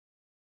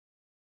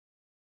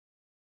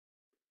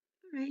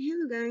Alright,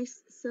 hello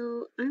guys.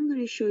 So I'm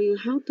going to show you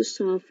how to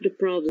solve the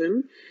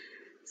problem.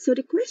 So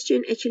the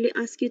question actually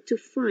asks you to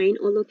find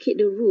or locate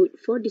the root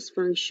for this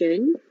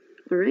function.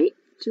 Alright,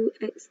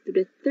 2x to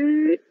the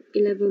third,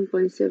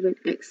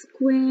 11.7x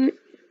squared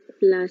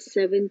plus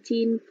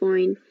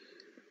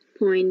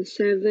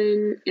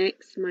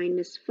 17.7x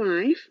minus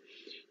 5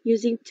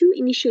 using two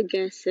initial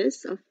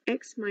guesses of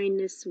x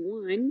minus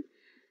 1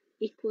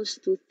 equals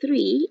to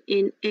 3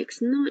 and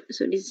x naught,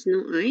 so this is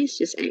no I, it's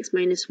just x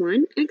minus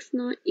 1, x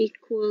naught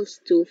equals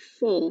to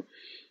 4.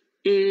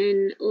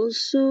 And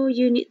also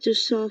you need to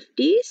solve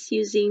this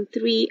using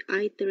 3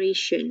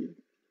 iteration.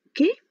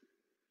 Okay?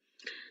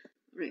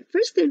 Alright,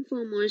 first and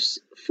foremost,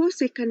 for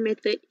second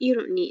method, you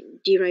don't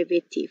need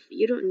derivative.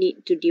 You don't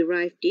need to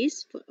derive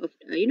this.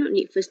 You don't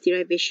need first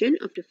derivation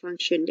of the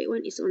function. That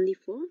one is only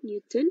for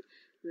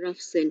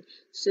Newton-Raphson.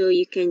 So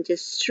you can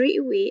just straight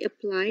away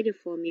apply the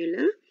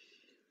formula.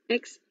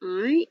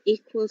 xi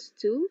equals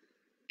to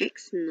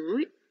x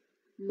naught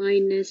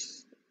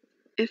minus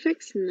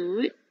fx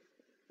naught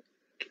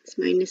x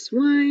minus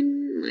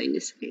 1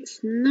 minus x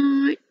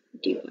naught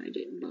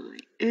divided by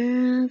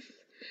f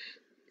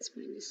x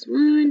minus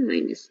 1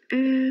 minus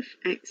f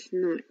x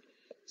naught.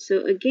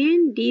 So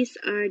again, these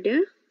are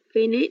the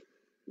finite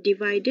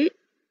divided,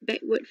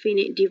 backward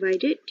finite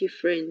divided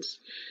difference.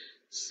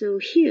 So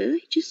here,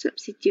 just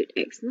substitute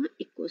x naught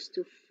equals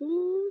to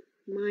 4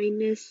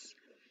 minus,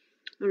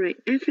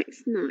 alright,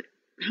 fx naught.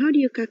 How do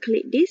you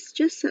calculate this?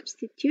 Just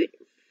substitute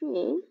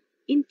 4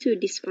 into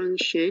this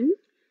function.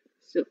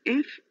 So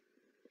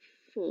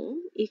f4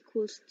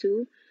 equals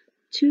to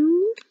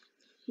 2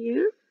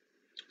 here.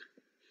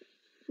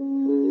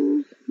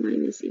 4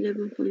 minus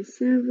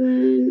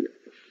 11.7,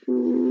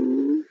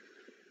 4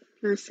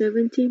 plus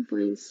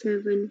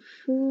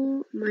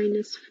 17.74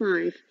 minus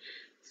 5.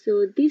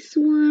 So this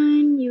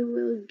one you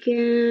will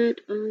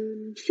get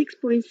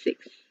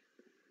 6.6.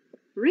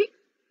 Right?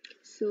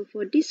 So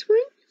for this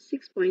one,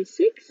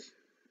 6.6,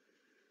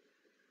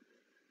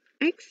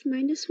 x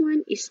minus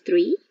 1 is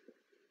 3,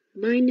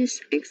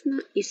 minus x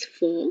naught is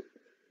 4,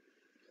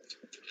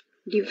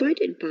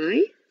 divided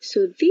by,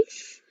 so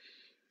this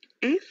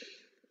x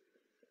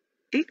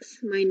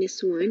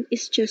minus 1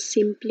 is just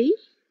simply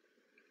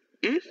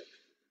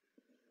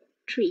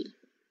f3.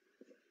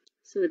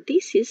 So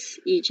this is,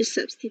 you just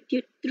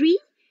substitute 3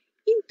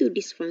 into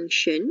this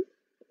function.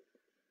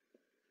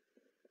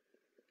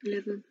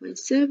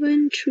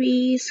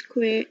 11.73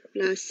 squared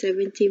plus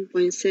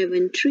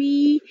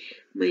 17.73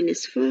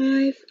 minus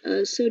 5.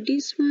 So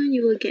this one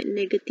you will get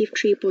negative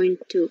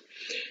 3.2.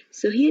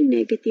 So here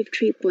negative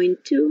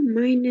 3.2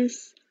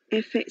 minus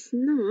fx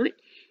naught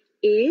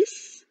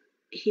is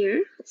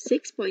here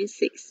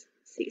 6.6.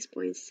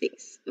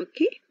 6.6.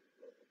 Okay.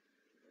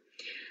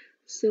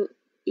 So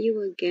you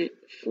will get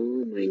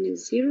 4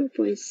 minus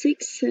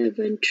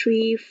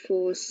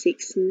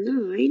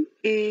 0.673469,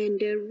 and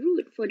the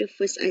root for the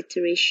first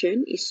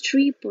iteration is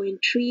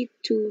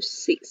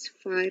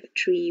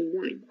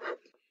 3.326531.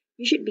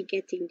 You should be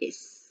getting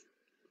this.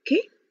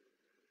 Okay?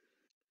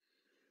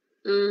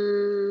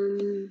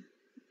 And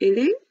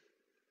then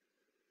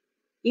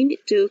you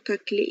need to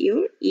calculate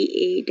your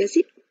EA.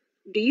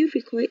 Do you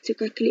require to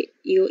calculate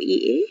your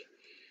EA?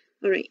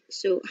 Alright,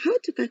 so how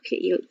to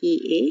calculate your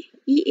EA?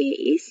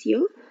 EA is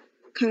your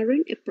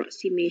current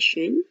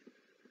approximation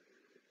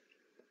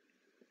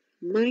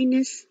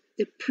minus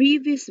the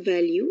previous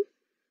value,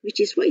 which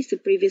is, what is the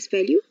previous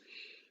value?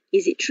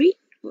 Is it 3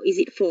 or is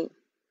it 4?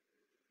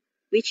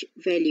 Which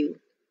value?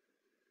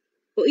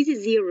 Or is it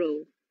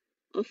 0?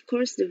 Of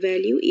course, the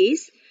value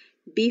is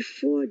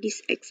before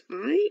this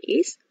xi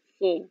is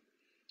 4.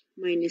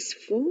 Minus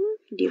 4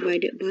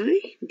 divided by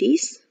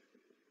this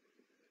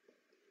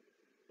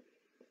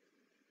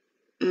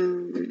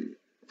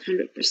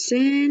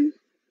 100%.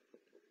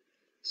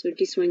 So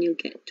this one you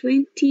get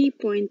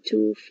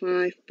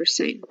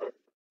 20.25%.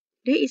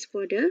 That is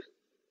for the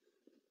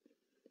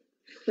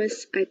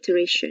first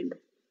iteration.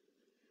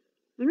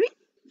 Alright,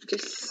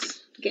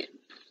 just get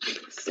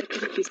a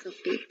second piece of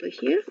paper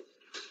here.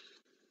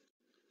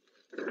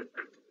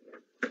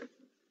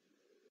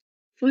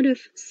 For the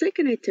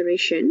second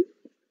iteration,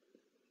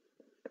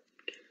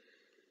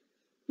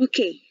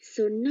 okay,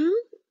 so now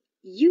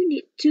you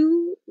need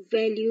two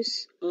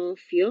values of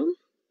your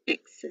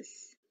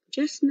x's.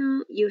 Just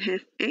now you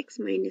have x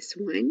minus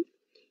 1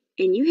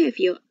 and you have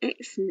your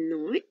x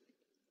naught.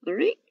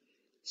 Alright,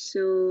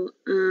 so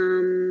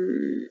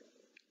and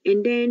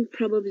then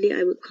probably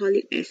I would call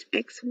it as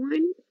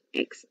x1,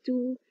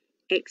 x2,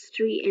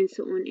 x3, and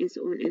so on and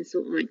so on and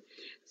so on.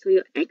 So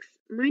your x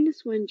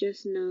minus 1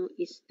 just now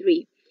is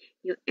 3.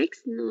 Your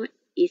x naught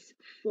is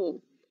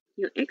 4.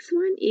 Your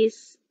x1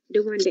 is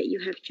the one that you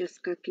have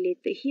just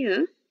calculated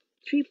here,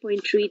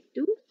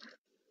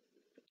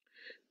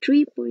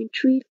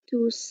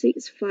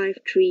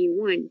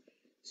 3.326531.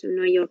 So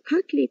now you're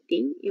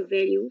calculating your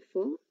value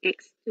for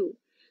x2.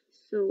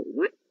 So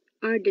what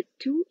are the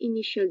two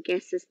initial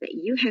guesses that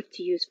you have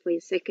to use for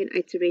your second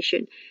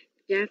iteration?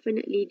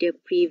 Definitely the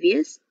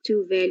previous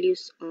two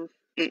values of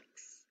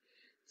x.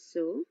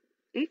 So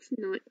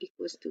x0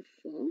 equals to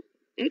 4,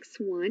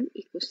 x1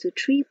 equals to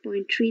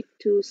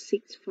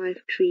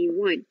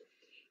 3.326531,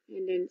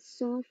 and then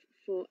solve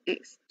for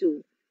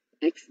x2.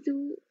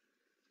 x2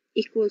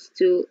 equals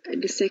to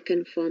the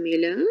second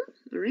formula.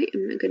 All right,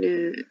 I'm not going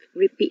to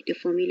repeat the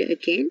formula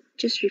again.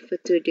 Just refer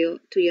to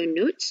your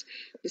notes.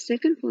 The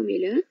second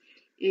formula,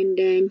 and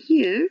then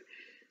here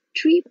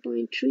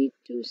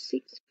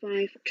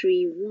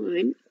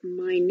 3.326531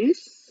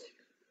 minus,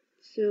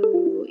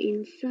 so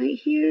inside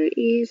here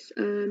is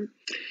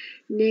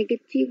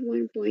negative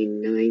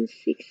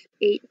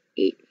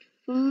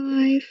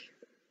 1.96885.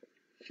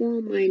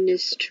 4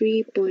 minus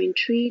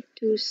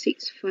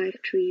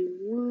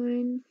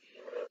 3.326531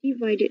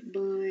 divided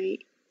by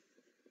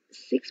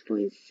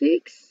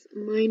 6.6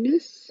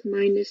 minus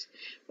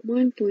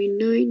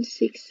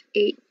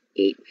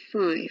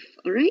 1.96885.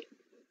 All right.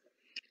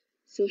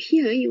 So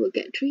here you will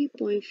get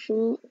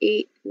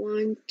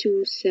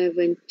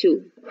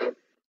 3.481272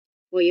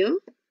 for your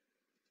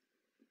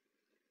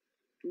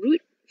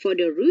root, for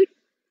the root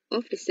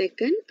of the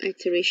second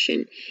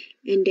iteration.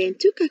 And then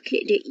to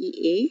calculate the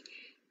EA,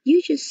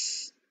 you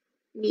just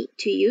need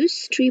to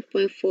use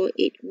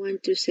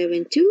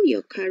 3.481272,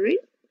 your current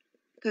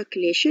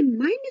calculation,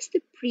 minus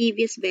the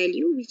previous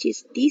value, which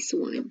is this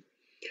one,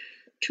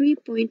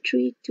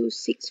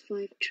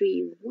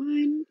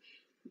 3.326531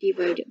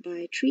 divided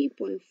by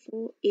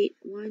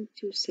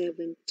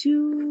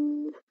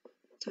 3.481272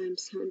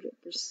 times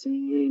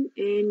 100%,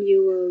 and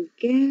you will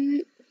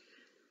get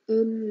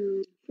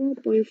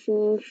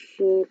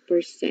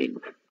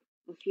 4.44%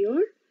 of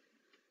your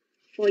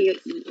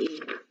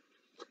EA.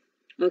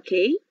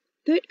 Okay,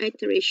 third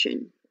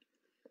iteration.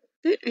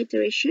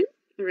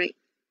 All right.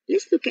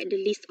 Let's look at the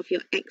list of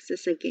your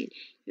x's again.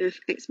 You have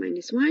x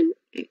minus 1,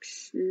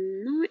 x0,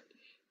 you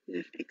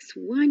have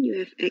x1, you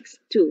have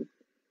x2.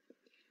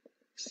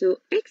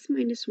 So x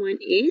minus 1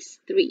 is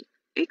 3,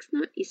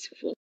 x0 is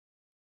 4.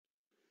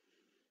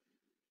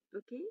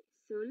 Okay,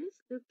 so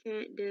let's look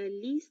at the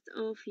list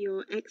of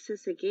your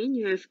x's again.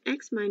 You have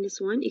x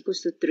minus 1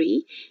 equals to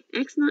 3,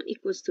 x0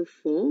 equals to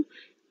 4,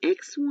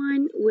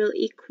 x1 will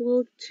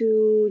equal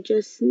to,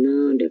 just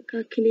now the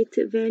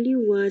calculated value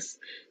was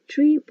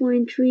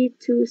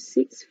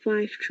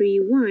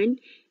 3.326531,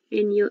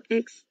 and your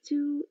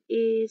x2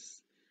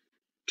 is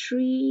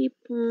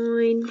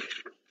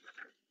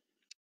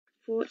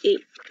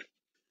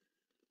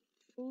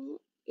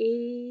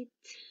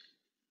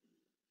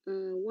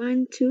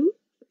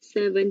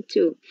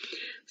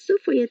So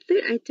for your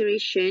third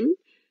iteration,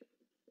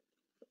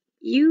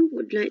 you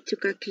would like to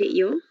calculate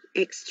your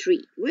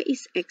x3. What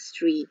is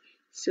x3?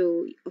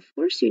 So, of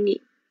course, you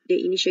need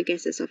the initial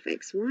guesses of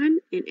x1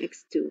 and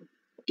x2.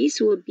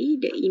 This will be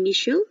the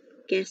initial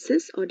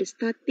guesses or the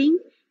starting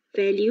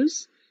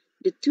values,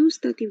 the two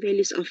starting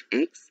values of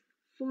x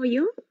for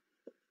your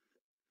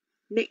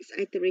next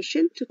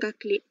iteration to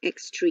calculate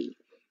x3.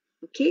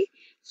 Okay,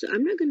 so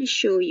I'm not going to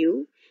show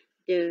you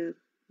the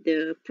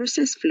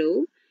process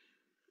flow.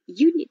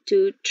 You need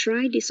to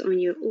try this on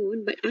your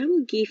own, but I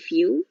will give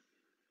you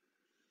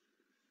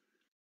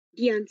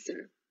the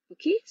answer.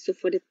 Okay, so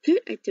for the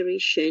third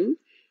iteration,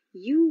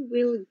 you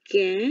will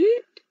get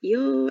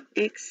your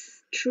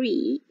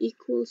x3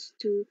 equals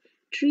to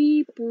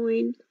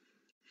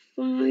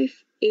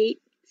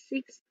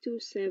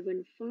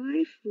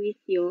 3.586275 with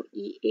your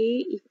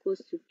EA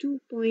equals to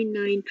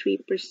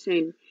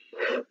 2.93%.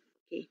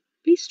 Okay,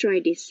 please try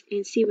this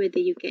and see whether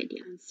you get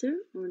the answer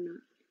or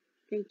not.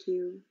 Thank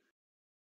you.